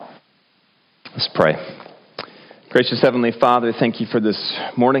Let's pray. Gracious Heavenly Father, thank you for this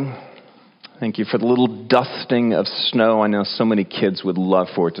morning. Thank you for the little dusting of snow. I know so many kids would love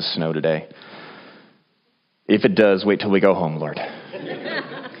for it to snow today. If it does, wait till we go home, Lord.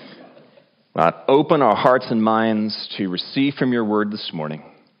 Open our hearts and minds to receive from your word this morning.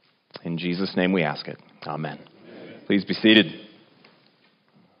 In Jesus' name we ask it. Amen. Please be seated.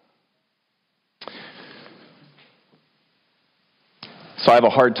 So I have a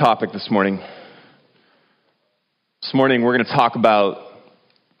hard topic this morning. This morning we're going to talk about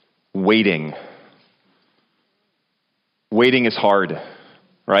waiting. Waiting is hard,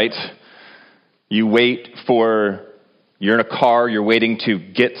 right? You wait for, you're in a car, you're waiting to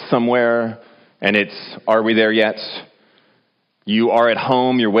get somewhere, and are we there yet? You are at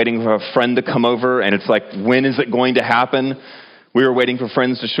home, you're waiting for a friend to come over, and it's like, when is it going to happen? We were waiting for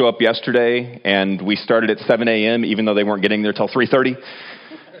friends to show up yesterday, and we started at 7 a.m., even though they weren't getting there till 3:30.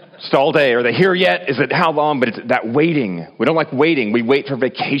 Just all day. Are they here yet? Is it how long? But it's that waiting. We don't like waiting. We wait for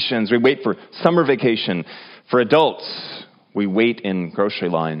vacations. We wait for summer vacation. For adults, we wait in grocery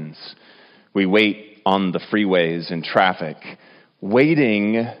lines. We wait on the freeways in traffic.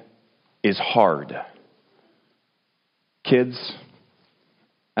 Waiting is hard. Kids,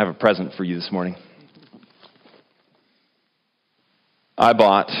 I have a present for you this morning. I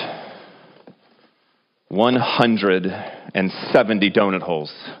bought 170 donut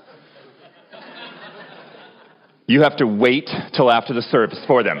holes. You have to wait till after the service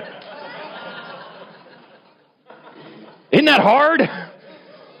for them. Isn't that hard?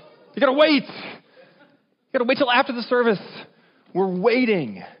 You gotta wait. You gotta wait till after the service. We're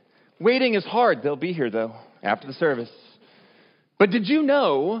waiting. Waiting is hard. They'll be here, though, after the service. But did you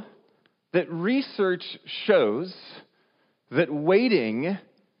know that research shows that waiting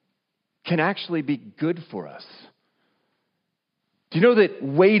can actually be good for us? Do you know that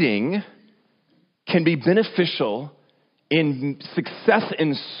waiting can be beneficial in success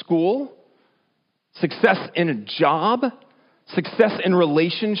in school, success in a job, success in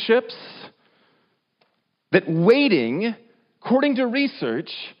relationships? That waiting, according to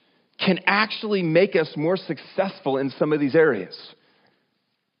research, can actually make us more successful in some of these areas.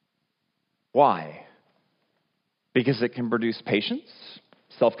 Why? Because it can produce patience,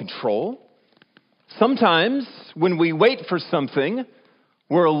 self-control. Sometimes when we wait for something,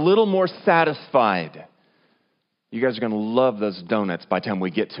 we're a little more satisfied. You guys are going to love those donuts by the time we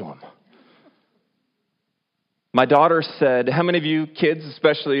get to them. My daughter said, how many of you kids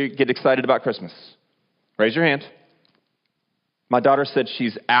especially get excited about Christmas? Raise your hand. My daughter said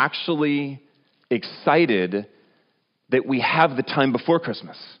she's actually excited that we have the time before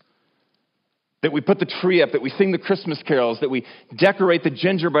Christmas. That we put the tree up, that we sing the Christmas carols, that we decorate the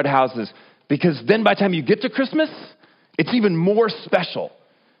gingerbread houses. Because then by the time you get to Christmas, it's even more special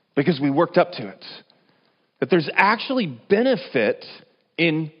because we worked up to it. That there's actually benefit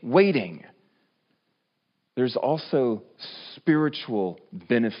in waiting. There's also spiritual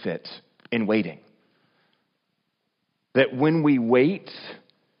benefit in waiting. That when we wait,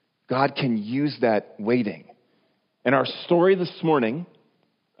 God can use that waiting. In our story this morning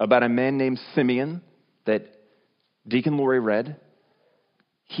about a man named Simeon that Deacon Lori read,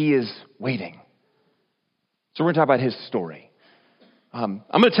 he is waiting. So we're going to talk about his story. I'm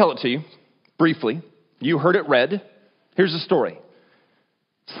going to tell it to you briefly. You heard it read. Here's the story.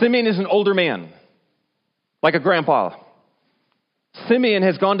 Simeon is an older man, like a grandpa. Simeon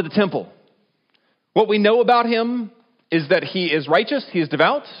has gone to the temple. What we know about him is that he is righteous, he is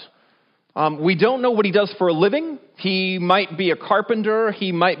devout. We don't know what he does for a living. He might be a carpenter,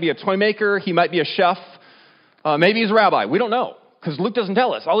 he might be a toy maker, he might be a chef. Maybe he's a rabbi. We don't know, because Luke doesn't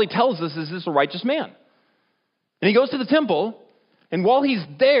tell us. All he tells us is this is a righteous man. And he goes to the temple, and while he's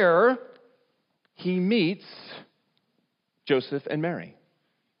there, he meets Joseph and Mary.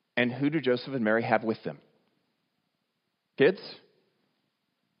 And who do Joseph and Mary have with them? Kids?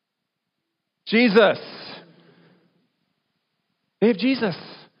 Jesus. They have Jesus.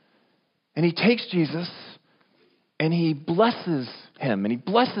 And he takes Jesus and he blesses him and he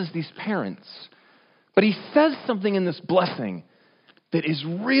blesses these parents. But he says something in this blessing that is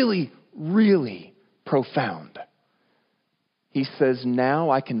really, really profound. He says, now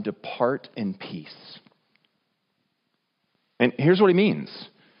I can depart in peace. And here's what he means.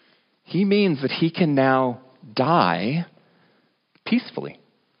 He means that he can now die peacefully.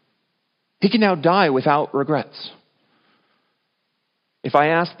 He can now die without regrets. If I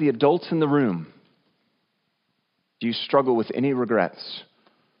ask the adults in the room, do you struggle with any regrets?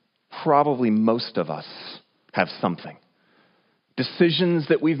 Probably most of us have something. Decisions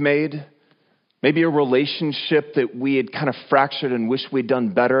that we've made, maybe a relationship that we had kind of fractured and wish we'd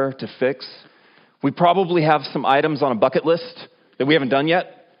done better to fix. We probably have some items on a bucket list that we haven't done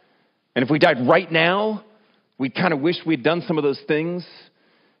yet. And if we died right now, we kind of wish we'd done some of those things.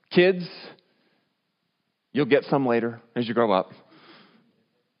 Kids, you'll get some later as you grow up.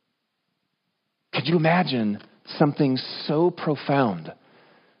 Could you imagine something so profound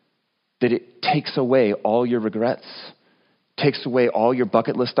that it takes away all your regrets, takes away all your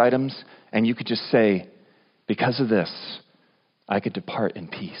bucket list items, and you could just say, because of this, I could depart in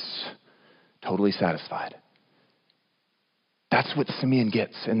peace, totally satisfied. That's what Simeon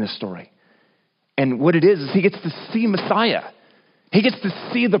gets in this story. And what it is he gets to see Messiah. He gets to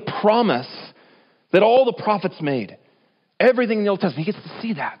see the promise that all the prophets made. Everything in the Old Testament, he gets to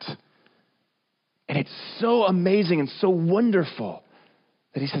see that. And it's so amazing and so wonderful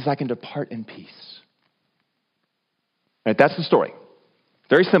that he says, I can depart in peace. Right, that's the story.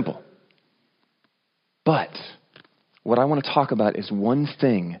 Very simple. But what I want to talk about is one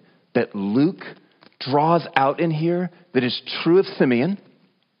thing that Luke draws out in here that is true of Simeon,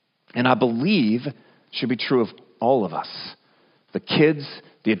 and I believe should be true of all of us. The kids,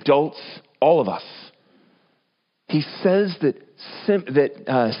 the adults, all of us. He says that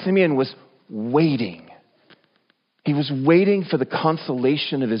Simeon was waiting. He was waiting for the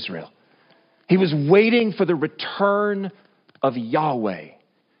consolation of Israel. He was waiting for the return of Yahweh.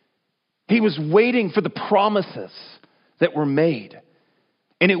 He was waiting for the promises that were made.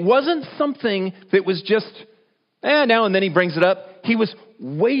 And it wasn't something that was just, now and then he brings it up. He was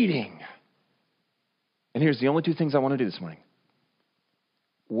waiting. And here's the only two things I want to do this morning.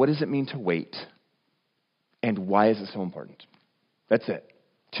 What does it mean to wait? And why is it so important? That's it.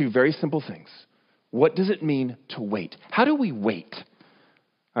 Two very simple things. What does it mean to wait? How do we wait?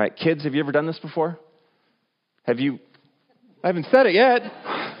 All right, kids, have you ever done this before? Have you? I haven't said it yet.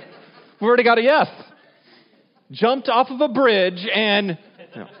 We've already got a yes. Jumped off of a bridge and...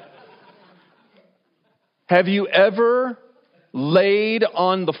 No. Have you ever laid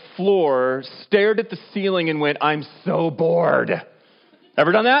on the floor, stared at the ceiling and went, I'm so bored?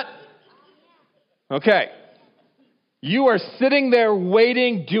 Ever done that? Okay. You are sitting there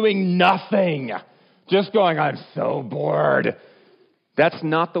waiting, doing nothing. Just going, I'm so bored. That's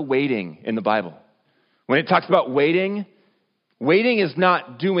not the waiting in the Bible. When it talks about waiting, waiting is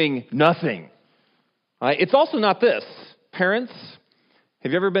not doing nothing. It's also not this. Parents,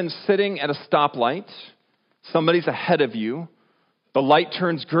 have you ever been sitting at a stoplight? Somebody's ahead of you. The light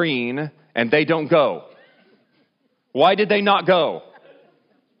turns green and they don't go. Why did they not go?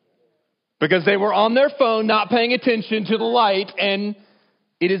 Because they were on their phone, not paying attention to the light, and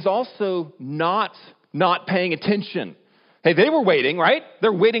it is also not paying attention. Hey, they were waiting, right?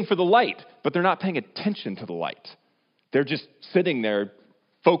 They're waiting for the light, but they're not paying attention to the light. They're just sitting there,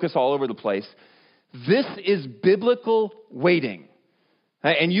 focus all over the place. This is biblical waiting.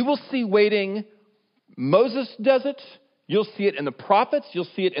 And you will see waiting. Moses does it. You'll see it in the prophets. You'll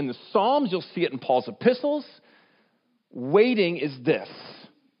see it in the Psalms. You'll see it in Paul's epistles. Waiting is this.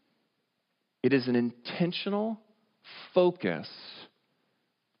 It is an intentional focus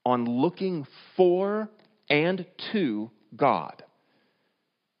on looking for and to God.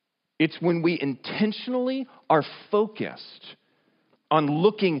 It's when we intentionally are focused on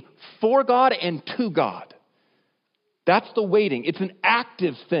looking for God and to God. That's the waiting. It's an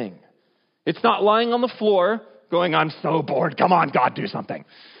active thing. It's not lying on the floor going, I'm so bored. Come on, God, do something.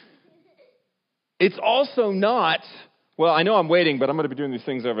 It's also not, well, I know I'm waiting, but I'm going to be doing these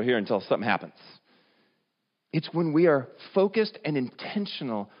things over here until something happens. It's when we are focused and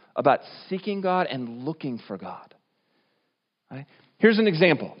intentional about seeking God and looking for God. Right? Here's an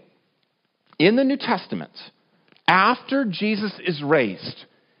example. In the New Testament, after Jesus is raised,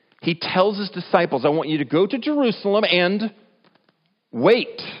 he tells his disciples, I want you to go to Jerusalem and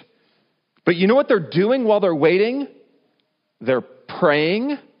wait. But you know what they're doing while they're waiting? They're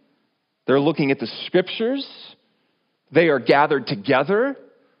praying. They're looking at the scriptures. They are gathered together.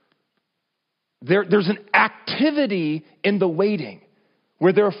 There's an activity in the waiting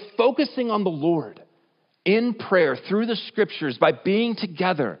where they're focusing on the Lord in prayer through the scriptures by being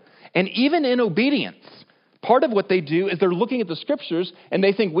together and even in obedience. Part of what they do is they're looking at the scriptures and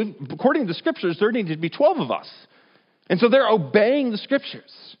they think, according to the scriptures, there need to be 12 of us. And so they're obeying the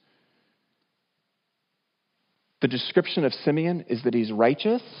scriptures. The description of Simeon is that he's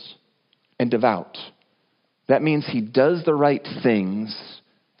righteous and devout. That means he does the right things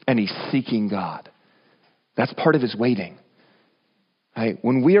and he's seeking God. That's part of his waiting. Right?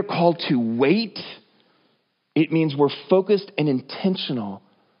 When we are called to wait, it means we're focused and intentional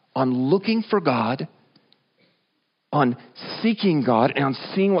on looking for God, on seeking God, and on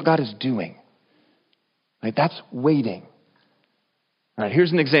seeing what God is doing. Right? That's waiting. All right,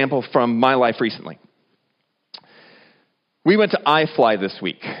 here's an example from my life recently. We went to iFly this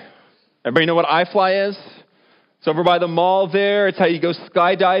week. Everybody know what iFly is? It's over by the mall there. It's how you go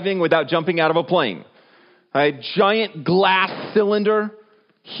skydiving without jumping out of a plane. All right, giant glass cylinder,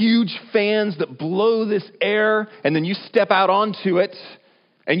 huge fans that blow this air, and then you step out onto it,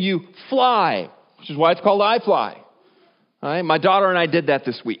 and you fly, which is why it's called iFly. All right, my daughter and I did that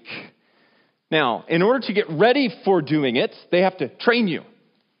this week. Now, in order to get ready for doing it, they have to train you.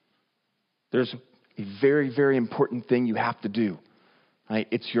 There's a very, very important thing you have to do. Right?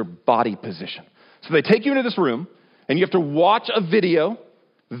 It's your body position. So they take you into this room, and you have to watch a video.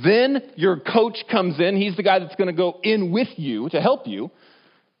 Then your coach comes in. He's the guy that's going to go in with you to help you.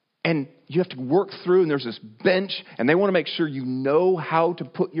 And you have to work through, and there's this bench, and they want to make sure you know how to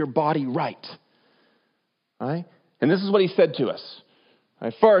put your body right. All right? And this is what he said to us. All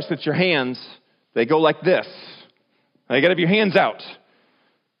right, first, it's your hands. They go like this. Now, you got to have your hands out.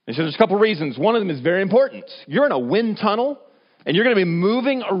 He said there's a couple reasons. One of them is very important. You're in a wind tunnel, and you're going to be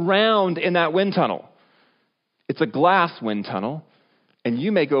moving around in that wind tunnel. It's a glass wind tunnel, and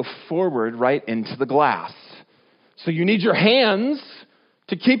you may go forward right into the glass. So you need your hands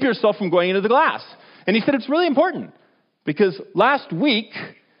to keep yourself from going into the glass. And he said it's really important because last week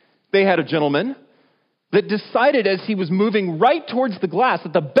they had a gentleman that decided as he was moving right towards the glass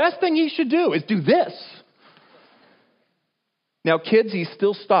that the best thing he should do is do this. Now, kids, he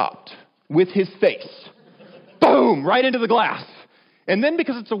still stopped with his face. Boom, right into the glass. And then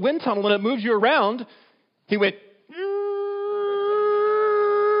because it's a wind tunnel and it moves you around, he went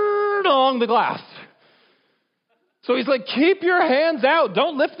along the glass. So he's like, keep your hands out.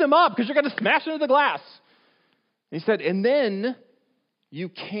 Don't lift them up because you're going to smash into the glass. He said, and then you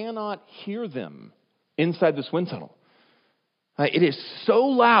cannot hear them inside this wind tunnel. It is so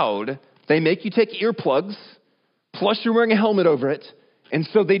loud, they make you take earplugs, plus you're wearing a helmet over it, and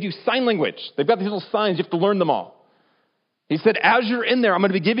so they do sign language. They've got these little signs. You have to learn them all. He said, as you're in there, I'm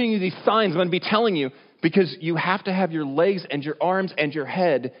going to be giving you these signs. I'm going to be telling you because you have to have your legs and your arms and your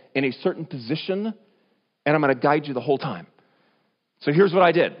head in a certain position, and I'm going to guide you the whole time. So here's what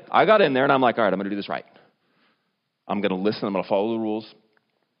I did. I got in there, and I'm like, all right, I'm going to do this right. I'm going to listen. I'm going to follow the rules.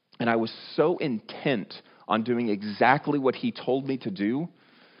 And I was so intent on doing exactly what he told me to do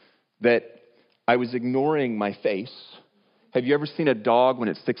that I was ignoring my face. Have you ever seen a dog when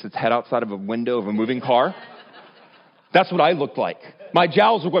it sticks its head outside of a window of a moving car? That's what I looked like. My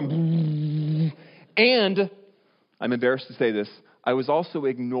jowls were going, and I'm embarrassed to say this, I was also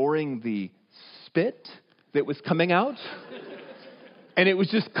ignoring the spit that was coming out. And it was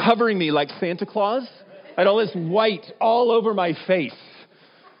just covering me like Santa Claus. I had all this white all over my face.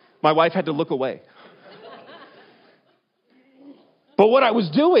 My wife had to look away. But what I was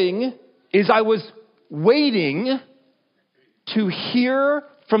doing is I was waiting to hear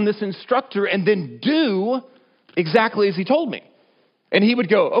from this instructor and then do exactly as he told me. And he would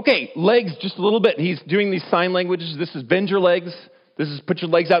go, okay, legs just a little bit. He's doing these sign languages. This is bend your legs. This is put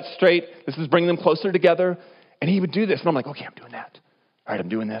your legs out straight. This is bring them closer together. And he would do this. And I'm like, okay, I'm doing that. All right, I'm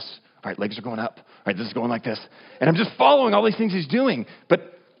doing this. All right, legs are going up. All right, this is going like this. And I'm just following all these things he's doing.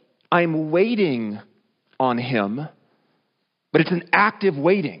 But I'm waiting on him, but it's an active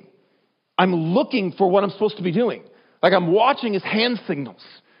waiting. I'm looking for what I'm supposed to be doing. Like I'm watching his hand signals.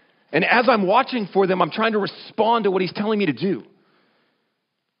 And as I'm watching for them, I'm trying to respond to what he's telling me to do.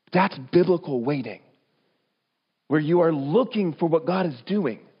 That's biblical waiting, where you are looking for what God is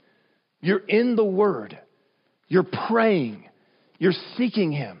doing. You're in the Word. You're praying. You're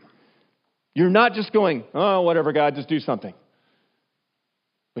seeking Him. You're not just going, oh, whatever, God, just do something.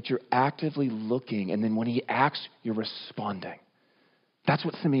 But you're actively looking, and then when He acts, you're responding. That's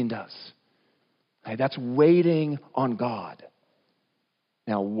what Simeon does. Okay, that's waiting on God.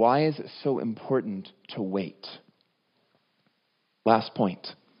 Now, why is it so important to wait? Last point.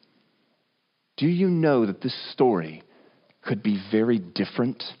 Do you know that this story could be very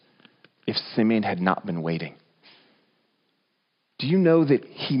different if Simeon had not been waiting? Do you know that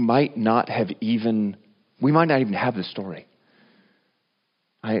we might not even have this story?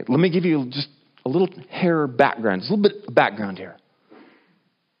 All right, let me give you just a little hair background, just a little bit of background here.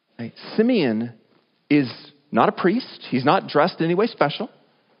 All right, Simeon is not a priest. He's not dressed in any way special.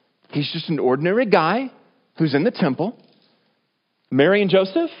 He's just an ordinary guy who's in the temple. Mary and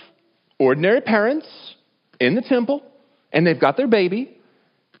Joseph, ordinary parents in the temple, and they've got their baby,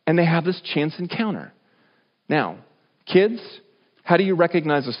 and they have this chance encounter. Now, kids, how do you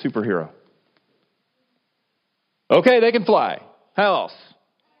recognize a superhero? Okay, they can fly. How else?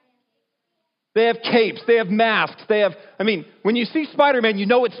 They have capes. They have masks. When you see Spider-Man, you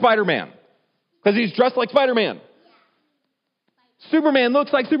know it's Spider-Man because he's dressed like Spider-Man. Superman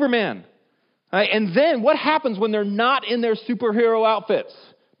looks like Superman. Right? And then what happens when they're not in their superhero outfits?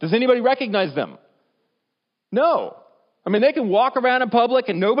 Does anybody recognize them? No. I mean, they can walk around in public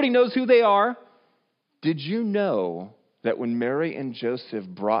and nobody knows who they are. Did you know that when Mary and Joseph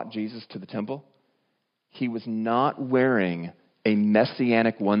brought Jesus to the temple, he was not wearing a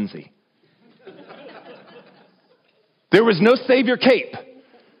messianic onesie? There was no Savior cape.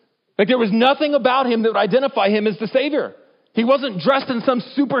 Like, there was nothing about him that would identify him as the Savior. He wasn't dressed in some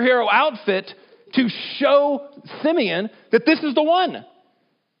superhero outfit to show Simeon that this is the one.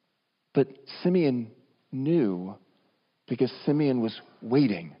 But Simeon knew, because Simeon was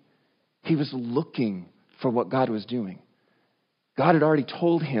waiting. He was looking for what God was doing. God had already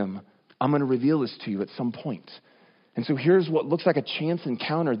told him, I'm going to reveal this to you at some point. And so here's what looks like a chance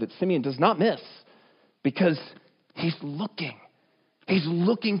encounter that Simeon does not miss, because he's looking. He's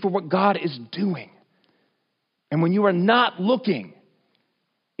looking for what God is doing. And when you are not looking,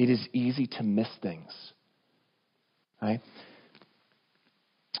 it is easy to miss things. Right?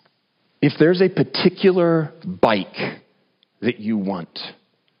 If there's a particular bike that you want,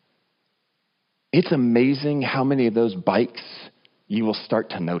 it's amazing how many of those bikes you will start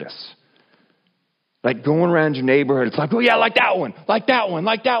to notice. Like going around your neighborhood, it's like, oh yeah, like that one, like that one,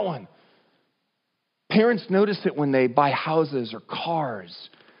 like that one. Parents notice it when they buy houses or cars.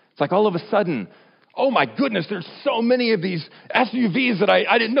 It's like all of a sudden, oh my goodness, there's so many of these SUVs that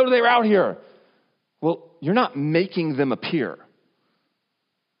I didn't know they were out here. Well, you're not making them appear.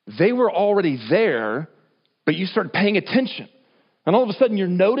 They were already there, but you started paying attention. And all of a sudden you're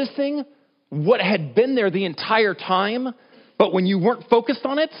noticing what had been there the entire time, but when you weren't focused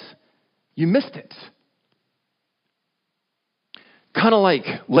on it, you missed it. Kind of like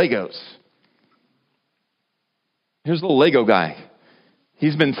Legos. Here's the little Lego guy.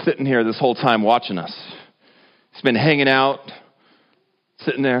 He's been sitting here this whole time watching us. He's been hanging out,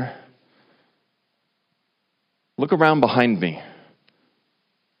 sitting there. Look around behind me.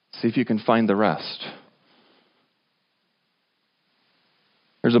 See if you can find the rest.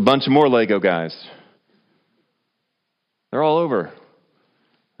 There's a bunch of more Lego guys. They're all over.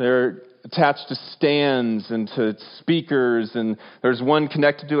 They're attached to stands and to speakers, and there's one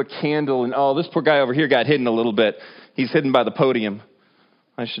connected to a candle, and oh, this poor guy over here got hidden a little bit. He's hidden by the podium.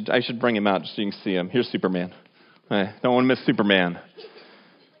 I should bring him out just so you can see him. Here's Superman. I don't want to miss Superman.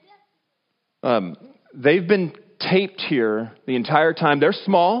 They've been taped here the entire time. They're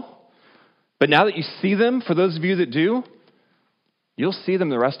small, but now that you see them, for those of you that do, you'll see them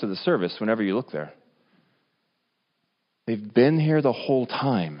the rest of the service whenever you look there. They've been here the whole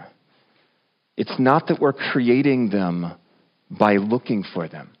time. It's not that we're creating them by looking for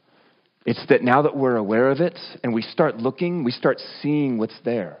them. It's that now that we're aware of it and we start looking, we start seeing what's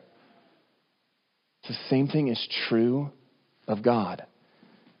there. The same thing is true of God.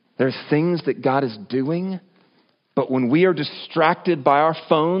 There are things that God is doing, but when we are distracted by our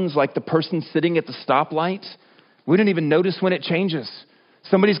phones, like the person sitting at the stoplight, we don't even notice when it changes.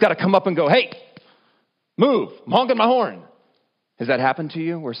 Somebody's got to come up and go, hey, move, I'm honking my horn. Has that happened to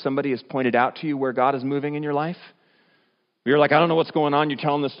you, where somebody has pointed out to you where God is moving in your life? You're like, I don't know what's going on. You're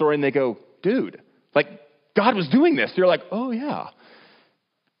telling the story, and they go, dude, like, God was doing this. You're like, oh, yeah.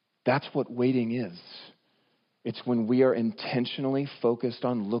 That's what waiting is. It's when we are intentionally focused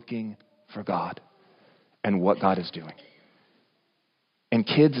on looking for God and what God is doing. And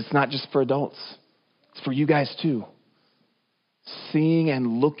kids, it's not just for adults. It's for you guys too. Seeing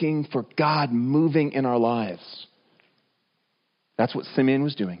and looking for God moving in our lives. That's what Simeon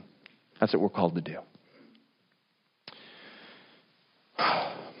was doing. That's what we're called to do.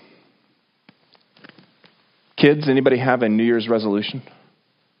 Kids, anybody have a New Year's resolution?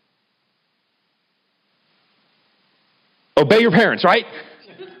 Obey your parents, right?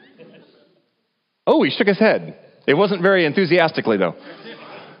 Oh, he shook his head. It wasn't very enthusiastically, though.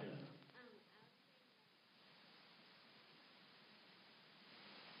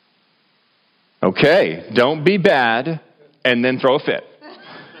 Okay, don't be bad and then throw a fit.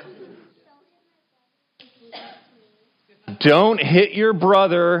 Don't hit your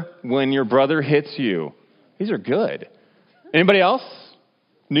brother when your brother hits you. These are good. Anybody else?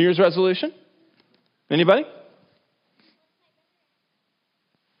 New Year's resolution? Anybody?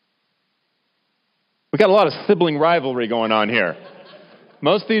 We got a lot of sibling rivalry going on here.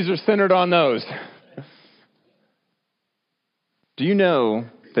 Most of these are centered on those. Do you know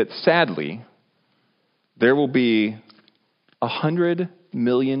that sadly, there will be 100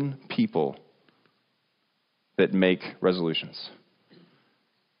 million people that make resolutions?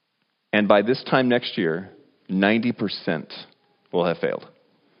 And by this time next year, 90% will have failed.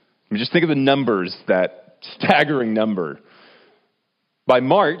 I mean, just think of the numbers, that staggering number. By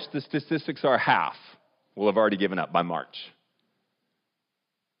March, the statistics are half will have already given up by March.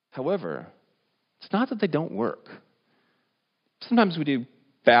 However, it's not that they don't work. Sometimes we do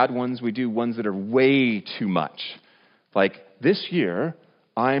bad ones. We do ones that are way too much. Like this year,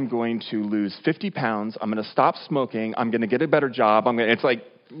 I'm going to lose 50 pounds. I'm going to stop smoking. I'm going to get a better job. It's like,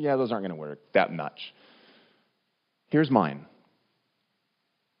 yeah, those aren't going to work that much. Here's mine.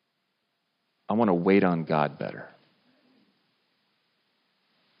 I want to wait on God better.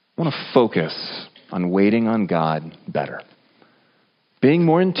 I want to focus on waiting on God better. Being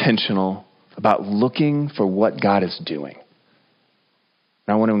more intentional about looking for what God is doing.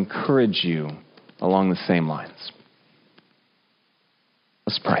 And I want to encourage you along the same lines.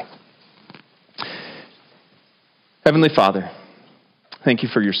 Let's pray. Heavenly Father, thank you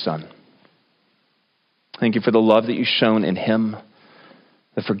for your Son. Thank you for the love that you've shown in him,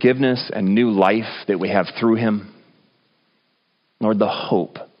 the forgiveness and new life that we have through him. Lord, the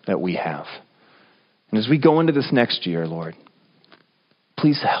hope that we have. And as we go into this next year, Lord,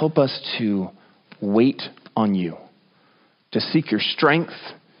 please help us to wait on you, to seek your strength,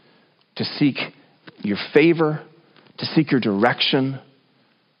 to seek your favor, to seek your direction,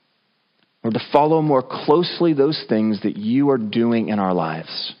 or to follow more closely those things that you are doing in our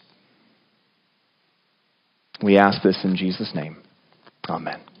lives. We ask this in Jesus' name.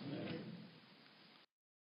 Amen.